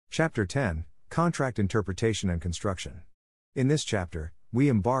Chapter 10, Contract Interpretation and Construction. In this chapter, we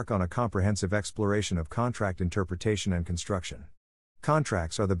embark on a comprehensive exploration of contract interpretation and construction.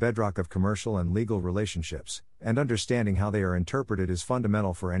 Contracts are the bedrock of commercial and legal relationships, and understanding how they are interpreted is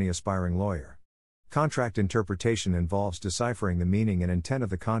fundamental for any aspiring lawyer. Contract interpretation involves deciphering the meaning and intent of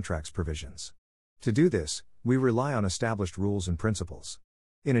the contract's provisions. To do this, we rely on established rules and principles.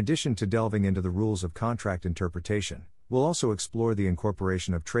 In addition to delving into the rules of contract interpretation, we'll also explore the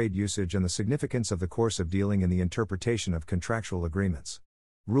incorporation of trade usage and the significance of the course of dealing in the interpretation of contractual agreements.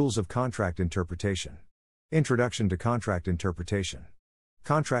 Rules of contract interpretation. Introduction to contract interpretation.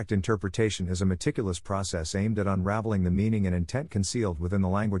 Contract interpretation is a meticulous process aimed at unraveling the meaning and intent concealed within the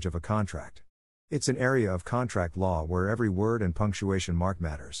language of a contract. It's an area of contract law where every word and punctuation mark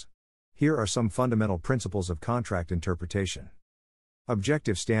matters. Here are some fundamental principles of contract interpretation.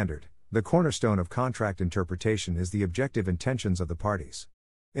 Objective standard. The cornerstone of contract interpretation is the objective intentions of the parties.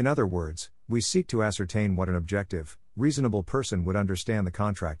 In other words, we seek to ascertain what an objective, reasonable person would understand the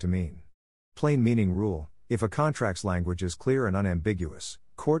contract to mean. Plain meaning rule. If a contract's language is clear and unambiguous,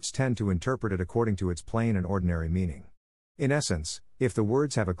 courts tend to interpret it according to its plain and ordinary meaning. In essence, if the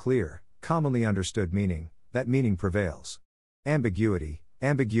words have a clear, commonly understood meaning, that meaning prevails. Ambiguity.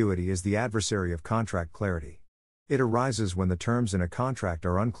 Ambiguity is the adversary of contract clarity. It arises when the terms in a contract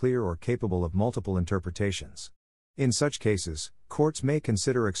are unclear or capable of multiple interpretations. In such cases, courts may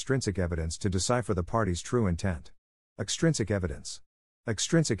consider extrinsic evidence to decipher the party's true intent. Extrinsic evidence.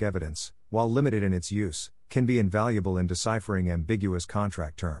 Extrinsic evidence, while limited in its use, can be invaluable in deciphering ambiguous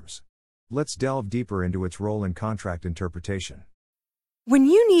contract terms. Let's delve deeper into its role in contract interpretation. When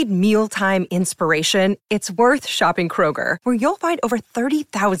you need mealtime inspiration, it's worth shopping Kroger, where you'll find over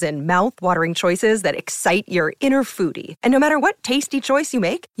 30,000 mouth-watering choices that excite your inner foodie. And no matter what tasty choice you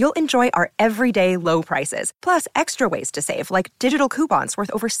make, you'll enjoy our everyday low prices, plus extra ways to save, like digital coupons worth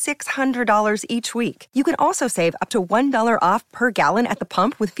over $600 each week. You can also save up to $1 off per gallon at the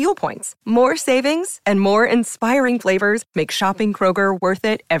pump with fuel points. More savings and more inspiring flavors make shopping Kroger worth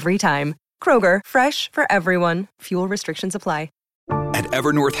it every time. Kroger, fresh for everyone. Fuel restrictions apply. At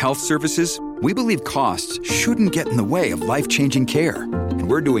Evernorth Health Services, we believe costs shouldn't get in the way of life-changing care, and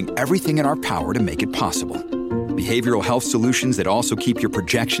we're doing everything in our power to make it possible. Behavioral health solutions that also keep your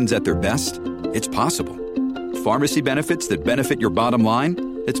projections at their best? It's possible. Pharmacy benefits that benefit your bottom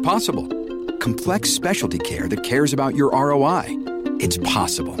line? It's possible. Complex specialty care that cares about your ROI? It's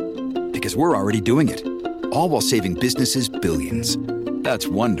possible. Because we're already doing it. All while saving businesses billions. That's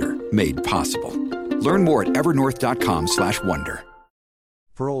Wonder made possible. Learn more at evernorth.com/wonder.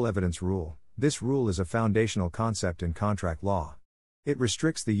 Parol Evidence Rule. This rule is a foundational concept in contract law. It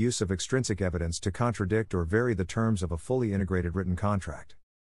restricts the use of extrinsic evidence to contradict or vary the terms of a fully integrated written contract.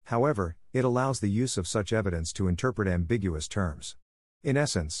 However, it allows the use of such evidence to interpret ambiguous terms. In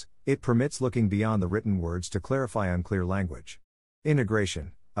essence, it permits looking beyond the written words to clarify unclear language.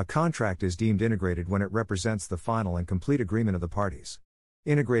 Integration. A contract is deemed integrated when it represents the final and complete agreement of the parties.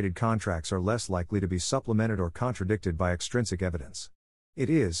 Integrated contracts are less likely to be supplemented or contradicted by extrinsic evidence. It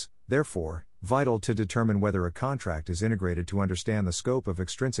is, therefore, vital to determine whether a contract is integrated to understand the scope of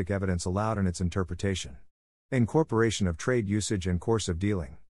extrinsic evidence allowed in its interpretation. Incorporation of trade usage and course of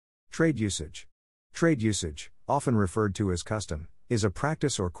dealing. Trade usage. Trade usage, often referred to as custom, is a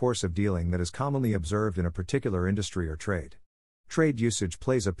practice or course of dealing that is commonly observed in a particular industry or trade. Trade usage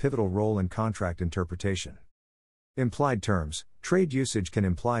plays a pivotal role in contract interpretation. Implied terms. Trade usage can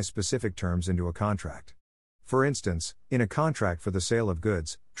imply specific terms into a contract. For instance, in a contract for the sale of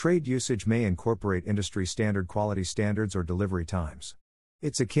goods, trade usage may incorporate industry standard quality standards or delivery times.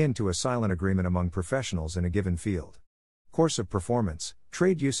 It's akin to a silent agreement among professionals in a given field. Course of performance.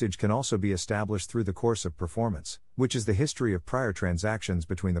 Trade usage can also be established through the course of performance, which is the history of prior transactions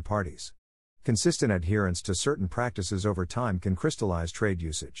between the parties. Consistent adherence to certain practices over time can crystallize trade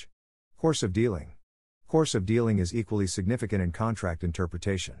usage. Course of dealing. Course of dealing is equally significant in contract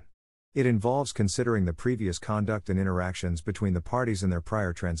interpretation. It involves considering the previous conduct and interactions between the parties in their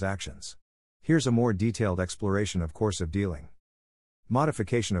prior transactions. Here's a more detailed exploration of course of dealing.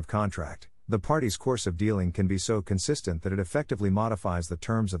 Modification of contract. The parties' course of dealing can be so consistent that it effectively modifies the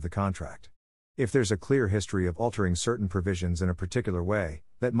terms of the contract. If there's a clear history of altering certain provisions in a particular way,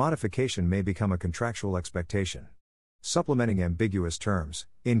 that modification may become a contractual expectation. Supplementing ambiguous terms.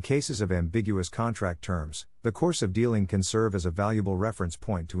 In cases of ambiguous contract terms, the course of dealing can serve as a valuable reference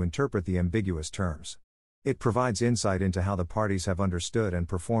point to interpret the ambiguous terms. It provides insight into how the parties have understood and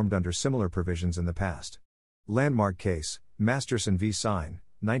performed under similar provisions in the past. Landmark case, Masterson v. Sine,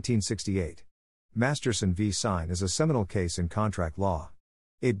 1968. Masterson v. Sine is a seminal case in contract law.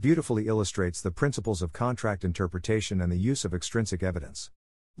 It beautifully illustrates the principles of contract interpretation and the use of extrinsic evidence.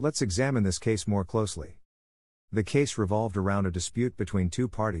 Let's examine this case more closely. The case revolved around a dispute between two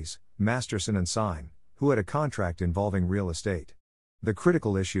parties, Masterson and Sine, who had a contract involving real estate. The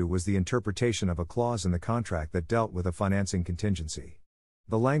critical issue was the interpretation of a clause in the contract that dealt with a financing contingency.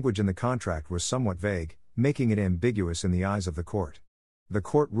 The language in the contract was somewhat vague, making it ambiguous in the eyes of the court. The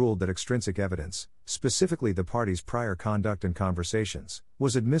court ruled that extrinsic evidence, specifically the parties' prior conduct and conversations,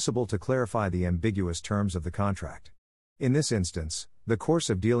 was admissible to clarify the ambiguous terms of the contract. In this instance, the course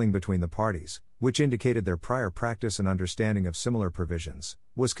of dealing between the parties, which indicated their prior practice and understanding of similar provisions,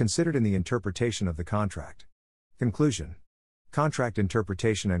 was considered in the interpretation of the contract. Conclusion: contract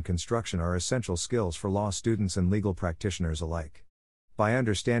interpretation and construction are essential skills for law students and legal practitioners alike. By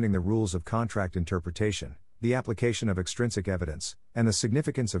understanding the rules of contract interpretation, the application of extrinsic evidence, and the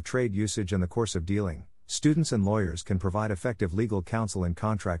significance of trade usage and the course of dealing, students and lawyers can provide effective legal counsel in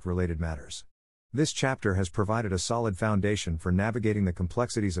contract-related matters. This chapter has provided a solid foundation for navigating the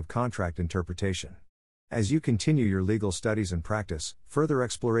complexities of contract interpretation. As you continue your legal studies and practice, further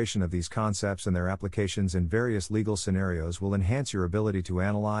exploration of these concepts and their applications in various legal scenarios will enhance your ability to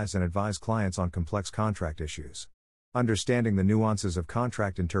analyze and advise clients on complex contract issues. Understanding the nuances of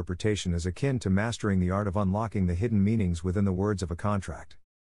contract interpretation is akin to mastering the art of unlocking the hidden meanings within the words of a contract.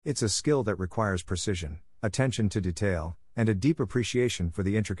 It's a skill that requires precision, attention to detail, and a deep appreciation for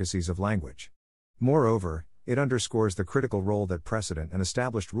the intricacies of language. Moreover, it underscores the critical role that precedent and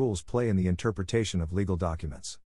established rules play in the interpretation of legal documents.